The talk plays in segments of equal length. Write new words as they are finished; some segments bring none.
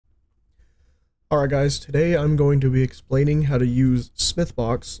Alright guys, today I'm going to be explaining how to use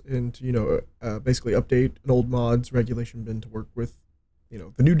Smithbox and to, basically update an old mods regulation bin to work with,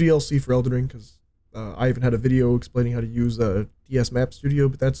 the new DLC for Elden Ring, because I even had a video explaining how to use DS Map Studio,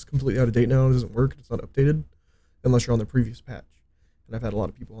 but that's completely out of date now. It doesn't work. It's not updated unless you're on the previous patch. And I've had a lot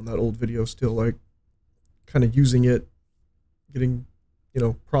of people on that old video still, like, kind of using it, getting,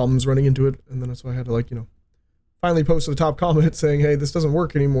 problems running into it, and then that's why I had to, finally post a top comment saying, hey, this doesn't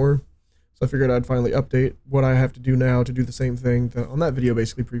work anymore. So I figured I'd finally update what I have to do now to do the same thing on that video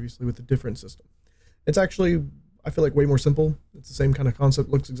basically previously with a different system. It's actually, I feel like, way more simple. It's the same kind of concept,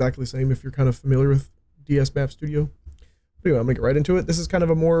 looks exactly the same if you're kind of familiar with DS Map Studio. But anyway, I'm gonna get right into it. This is kind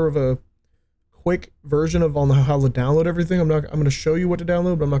of a more of a quick version of how to download everything. I'm gonna show you what to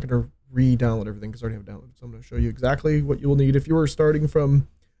download, but I'm not gonna re-download everything because I already have it downloaded. So I'm gonna show you exactly what you will need if you were starting from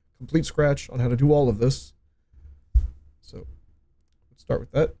complete scratch on how to do all of this. So let's start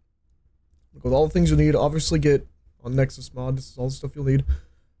with that. With all the things you'll need, obviously get on Nexus mod. This is all the stuff you'll need.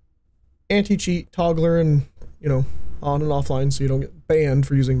 Anti-cheat, toggler, and on and offline, so you don't get banned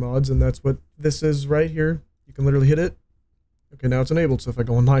for using mods. And that's what this is right here. You can literally hit it. Okay, now it's enabled. So if I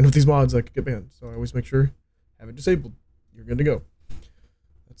go online with these mods, I could get banned. So I always make sure have it disabled. You're good to go.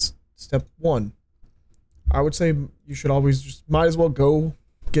 That's step one. I would say you should always might as well go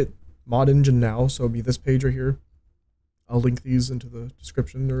get mod engine now. So it'll be this page right here. I'll link these into the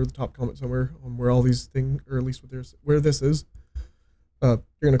description or the top comment somewhere on where all these things, or at least where this is. You're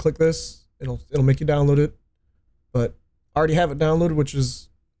gonna click this. It'll make you download it, but I already have it downloaded, which is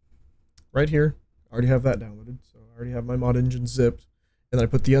right here. I already have that downloaded, so I already have my mod engine zipped, and then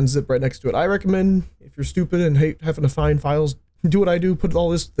I put the unzip right next to it. I recommend, if you're stupid and hate having to find files, do what I do. Put all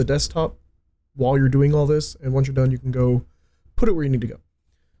this to the desktop while you're doing all this, and once you're done, you can go put it where you need to go.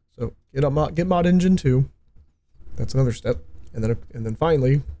 So get mod engine 2. That's another step. And then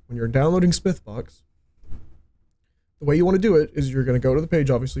finally, when you're downloading Smithbox, the way you want to do it is you're going to go to the page,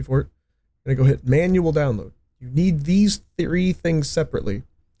 obviously, for it. You're going to go hit manual download. You need these 3 things separately.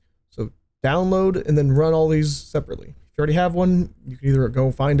 So download and then run all these separately. If you already have one, you can either go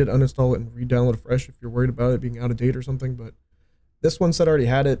find it, uninstall it, and re-download it fresh if you're worried about it being out of date or something. But this one said I already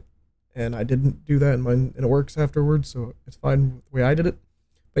had it, and I didn't do that in mine, and it works afterwards, so it's fine with the way I did it.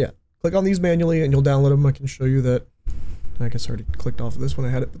 But yeah, click on these manually and you'll download them. I can show you that. I guess I already clicked off of this when I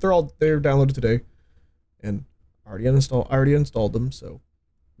had it, but they're downloaded today, and I already installed them. So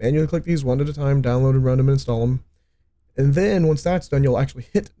manually click these one at a time, download and run them and install them. And then once that's done, you'll actually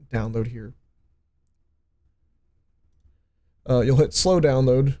hit download here. You'll hit slow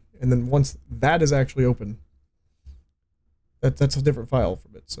download, and then once that is actually open, that's a different file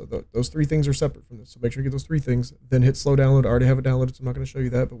from it. So those 3 things are separate from this. So make sure you get those 3 things. Then hit slow download. I already have it downloaded, so I'm not going to show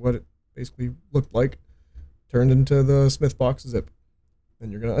you that, but what it basically looked like turned into the Smithbox zip.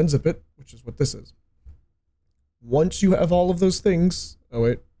 Then you're going to unzip it, which is what this is. Once you have all of those things,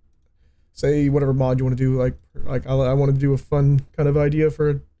 say whatever mod you want to do, like I want to do a fun kind of idea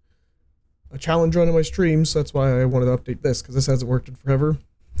for a challenge run in my streams. So that's why I wanted to update this, because this hasn't worked in forever.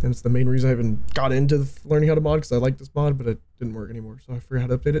 And it's the main reason I even got into learning how to mod, because I like this mod, but it didn't work anymore. So I figured how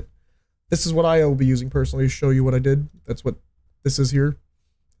to update it. This is what I will be using personally to show you what I did. That's what this is here.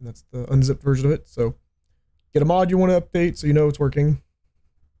 And that's the unzipped version of it. So get a mod you want to update so you know it's working.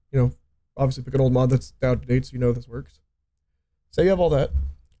 Obviously pick an old mod that's out of date so you know this works. So you have all that.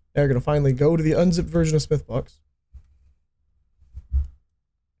 Now you're going to finally go to the unzipped version of Smithbox.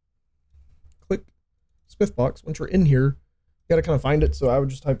 Click Smithbox. Once you're in here, you got to kind of find it. So I would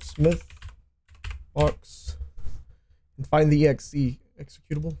just type Smithbox and find the exe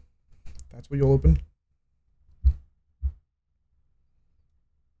executable. That's what you'll open.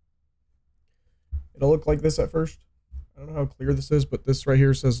 It'll look like this at first. I don't know how clear this is, but this right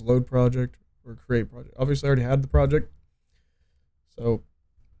here says load project or create project. Obviously I already had the project. So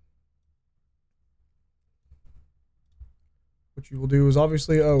what you will do is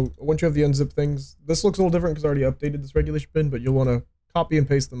obviously, once you have the unzip things, this looks a little different because I already updated this regulation bin, but you'll want to copy and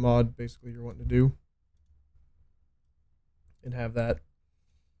paste the mod basically you're wanting to do. And have that,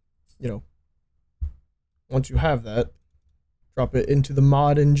 once you have that, drop it into the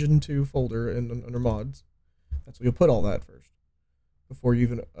mod engine 2 folder and under mods. That's where you'll put all that first before you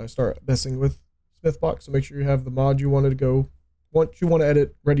even start messing with Smithbox. So make sure you have the mod you wanted to go, once you want to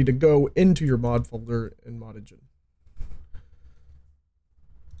edit, ready to go into your mod folder in mod engine.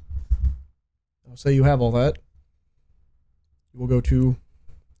 Now say you have all that, you will go to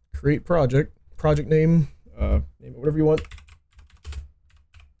create project, name, name it whatever you want.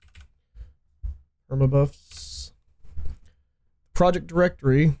 Permabuffs. Project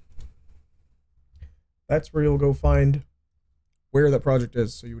directory. That's where you'll go find where that project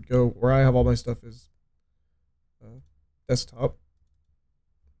is. So you would go where I have all my stuff is desktop.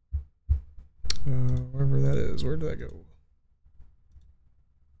 Wherever that is. Where did that go?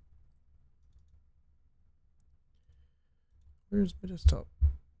 Where's my desktop?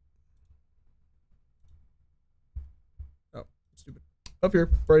 Oh, stupid. Up here,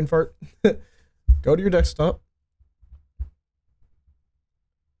 brain fart. Go to your desktop.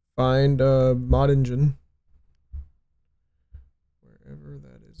 Find mod engine. Wherever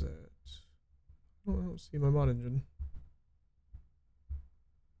that is at. Oh, I don't see my mod engine.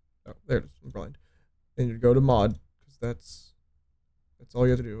 Oh, there it is. I'm blind. And you go to mod, because that's all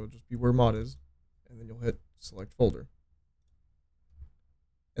you have to do. It'll just be where mod is. And then you'll hit select folder.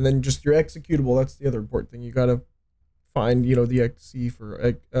 And then just your executable, that's the other important thing. You gotta find, you know, the exe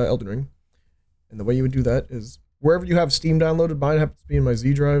for Elden Ring. And the way you would do that is wherever you have Steam downloaded. Mine happens to be in my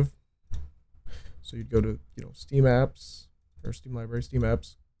Z drive. So you'd go to, you know, Steam apps, or Steam library, Steam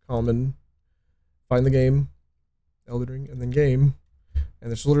apps, common, find the game, Elden Ring, and then game.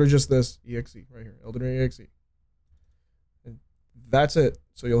 And it's literally just this exe right here, Elden Ring exe. And that's it.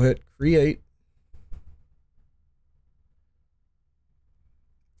 So you'll hit create.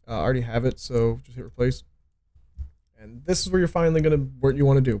 I already have it, so just hit replace. And this is where you're finally what you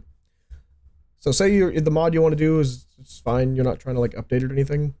want to do. So say the mod you want to do is it's fine. You're not trying to like update it or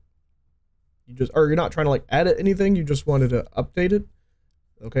anything. You're not trying to like edit anything. You just wanted to update it.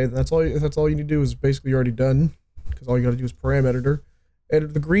 Okay, that's all you need to do is basically you're already done, because all you got to do is param editor.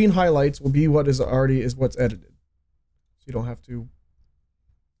 And the green highlights will be what's edited. So you don't have to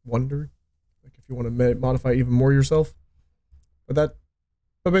wonder like if you want to modify even more yourself. But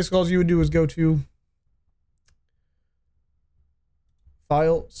basically all you would do is go to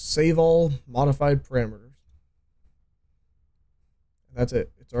File, Save All, Modified Parameters. And that's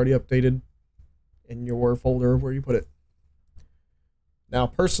it. It's already updated in your folder where you put it. Now,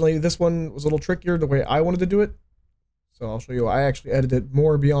 personally, this one was a little trickier the way I wanted to do it. So I'll show you. I actually edited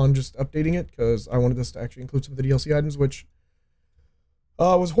more beyond just updating it, because I wanted this to actually include some of the DLC items, which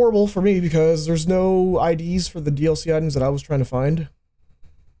was horrible for me because there's no IDs for the DLC items that I was trying to find.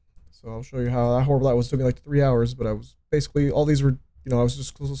 So I'll show you how horrible that was. It took me like 3 hours, but I was basically, all these were, you know, I was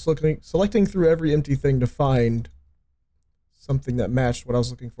just selecting through every empty thing to find something that matched what I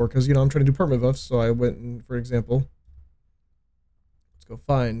was looking for. Because, you know, I'm trying to do perma buffs, so I went and, for example, let's go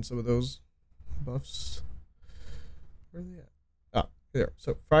find some of those buffs. Where are they at? Ah, there.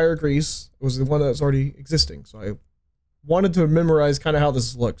 So fire grease was the one that was already existing. So I wanted to memorize kind of how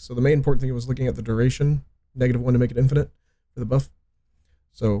this looks. So the main important thing was looking at the duration, -1 to make it infinite for the buff.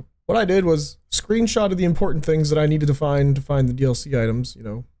 So what I did was screenshot of the important things that I needed to find the DLC items, you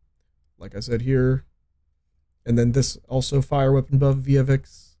know, like I said here. And then this also fire weapon buff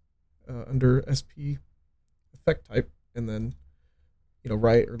VFX under SP effect type, and then, you know,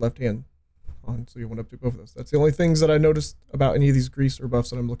 right or left hand on, so you want to update both of those. That's the only things that I noticed about any of these grease or buffs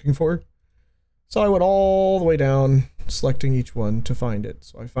that I'm looking for. So I went all the way down, selecting each one to find it.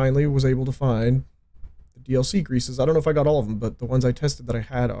 So I finally was able to find the DLC greases. I don't know if I got all of them, but the ones I tested that I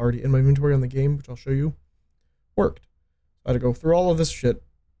had already in my inventory on the game, which I'll show you, worked. I had to go through all of this shit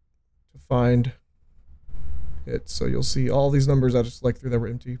to find it. So you'll see all these numbers I just select through that were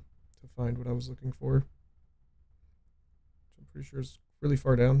empty to find what I was looking for. Which I'm pretty sure is really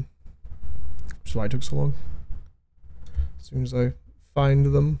far down. Which is why it took so long. As soon as I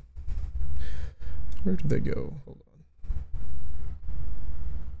find them. Where did they go? Hold on.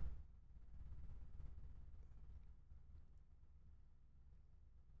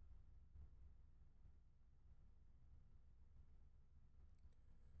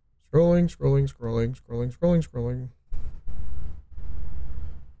 Scrolling.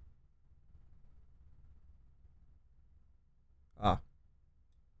 Ah.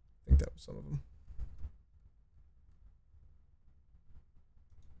 I think that was some of them.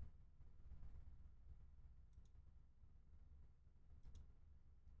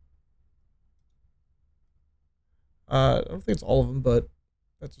 I don't think it's all of them, but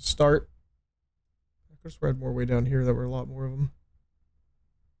that's a start. I could have spread more way down here. There were a lot more of them.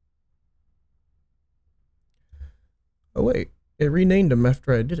 Oh wait, it renamed them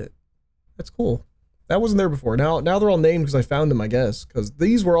after I did it. That's cool. That wasn't there before. Now they're all named because I found them, I guess. Because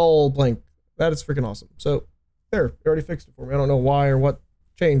these were all blank. That is freaking awesome. So there, it already fixed it for me. I don't know why or what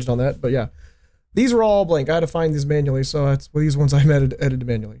changed on that, but yeah, these were all blank. I had to find these manually, so that's these ones I edited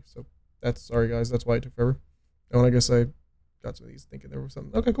manually. So that's, sorry guys, that's why it took forever. Oh, and I guess I got some of these thinking there was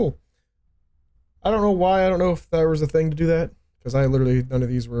something. Okay, cool. I don't know why. I don't know if there was a thing to do that, because I literally, none of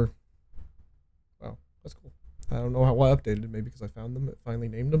these were. Wow, that's cool. I don't know why I updated it. Maybe because I found them, it finally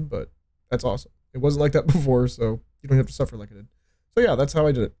named them, but that's awesome. It wasn't like that before, so you don't have to suffer like I did. So yeah, that's how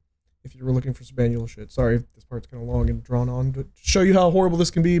I did it. If you were looking for some manual shit. Sorry if this part's kind of long and drawn on, but to show you how horrible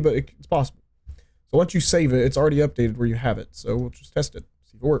this can be, but it's possible. So once you save it, it's already updated where you have it. So we'll just test it,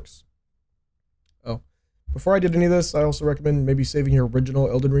 see if it works. Oh, before I did any of this, I also recommend maybe saving your original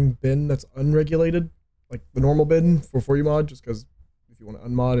Elden Ring bin that's unregulated, like the normal bin for you mod, just because if you want to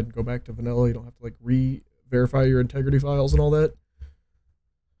unmod and go back to vanilla, you don't have to like re-verify your integrity files and all that.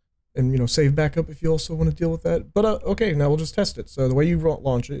 And, you know, save backup if you also want to deal with that. But, okay, now we'll just test it. So the way you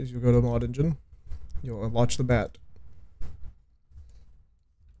launch it is you'll go to Mod Engine. You'll launch the bat.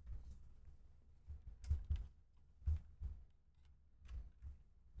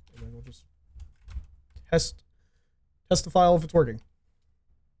 And then we'll just test the file if it's working.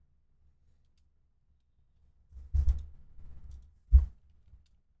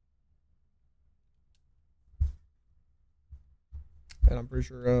 And I'm pretty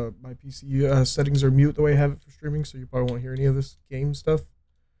sure my PC settings are mute the way I have it for streaming, so you probably won't hear any of this game stuff.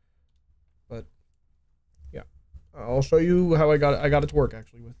 But yeah, I'll show you how I got it to work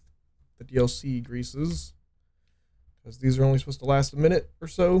actually with the DLC greases, because these are only supposed to last a minute or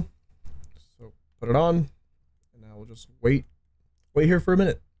so. So put it on, and now we'll just wait here for a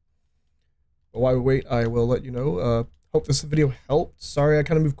minute. But while we wait, I will let you know. Hope this video helped. Sorry I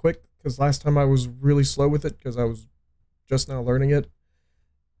kind of moved quick, because last time I was really slow with it because I was just now learning it.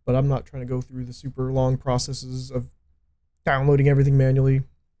 But I'm not trying to go through the super long processes of downloading everything manually.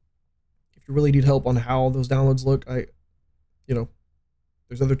 If you really need help on how those downloads look, you know,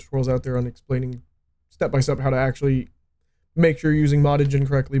 there's other tutorials out there on explaining step by step how to actually make sure you're using Mod Engine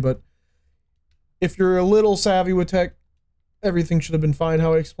correctly. But if you're a little savvy with tech, everything should have been fine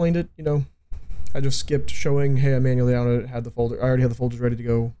how I explained it. You know, I just skipped showing, hey, I manually downloaded it, had the folder. I already had the folders ready to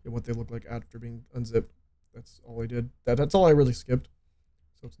go and what they look like after being unzipped. That's all I did. That's all I really skipped.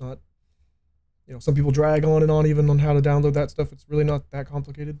 So it's not, you know, some people drag on and on even on how to download that stuff. It's really not that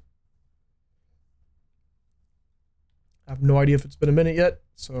complicated. I have no idea if it's been a minute yet,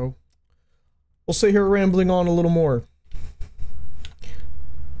 so we'll sit here rambling on a little more.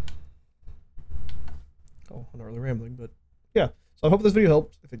 Oh, I'm not really rambling, but yeah. So I hope this video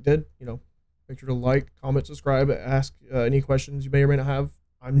helped. If it did, you know, make sure to like, comment, subscribe, ask any questions you may or may not have.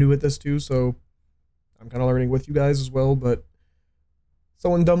 I'm new at this too, so I'm kind of learning with you guys as well, but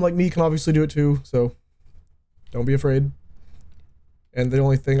someone dumb like me can obviously do it too, so don't be afraid. And the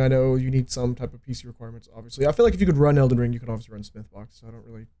only thing I know, you need some type of PC requirements, obviously. I feel like if you could run Elden Ring, you could obviously run Smithbox. So I don't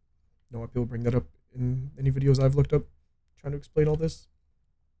really know why people bring that up in any videos I've looked up trying to explain all this.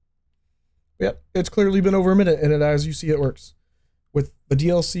 But yeah, it's clearly been over a minute, and as you see, it works with the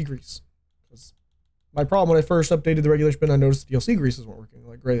DLC grease. Because my problem when I first updated the regulation bin, I noticed the DLC greases weren't working.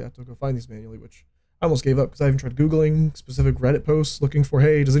 Like, great, I have to go find these manually, which I almost gave up because I even tried Googling specific Reddit posts looking for,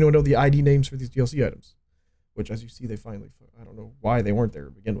 hey, does anyone know the ID names for these DLC items? Which, as you see, they finally, I don't know why they weren't there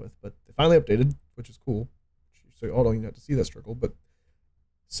to begin with, but they finally updated, which is cool. So you all don't even have to see that struggle, but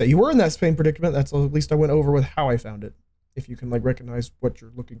say you were in that same predicament, that's at least I went over with how I found it. If you can like recognize what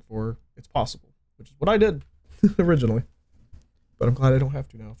you're looking for, it's possible, which is what I did originally. But I'm glad I don't have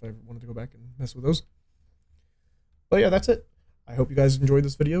to now if I wanted to go back and mess with those. But yeah, that's it. I hope you guys enjoyed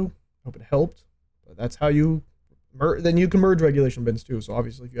this video. Hope it helped. But that's how you then you can merge regulation bins too. So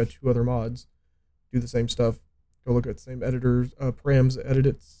obviously if you had two other mods, do the same stuff. Go look at the same editors, params, edit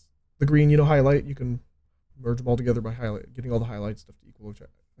it. The green, you know, highlight. You can merge them all together by getting all the highlight stuff to equal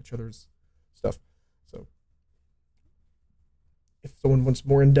each other's stuff. So if someone wants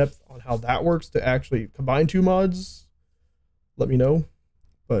more in depth on how that works to actually combine two mods, let me know.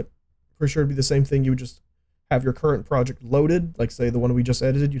 But for sure it'd be the same thing. You would just have your current project loaded, like say the one we just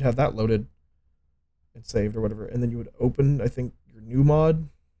edited, you'd have that loaded and saved or whatever, and then you would open, I think, your new mod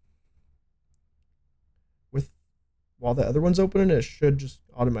while the other one's open, and it should just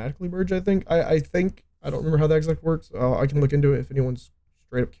automatically merge, I think. I think. I don't remember how that exactly works. I can look into it if anyone's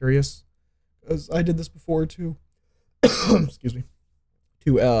straight up curious. Because I did this before, too. Excuse me.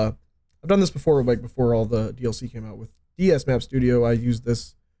 I've done this before, like before all the DLC came out with DS Map Studio. I used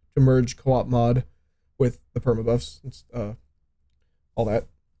this to merge co-op mod with the permabuffs and all that.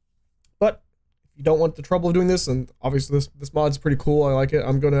 But if you don't want the trouble of doing this, and obviously this mod's pretty cool, I like it.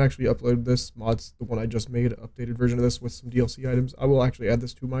 I'm going to actually upload this mod's the one I just made, an updated version of this with some DLC items. I will actually add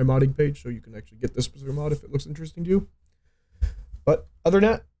this to my modding page so you can actually get this specific mod if it looks interesting to you. But other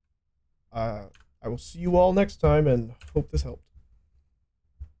than that, I will see you all next time and hope this helped.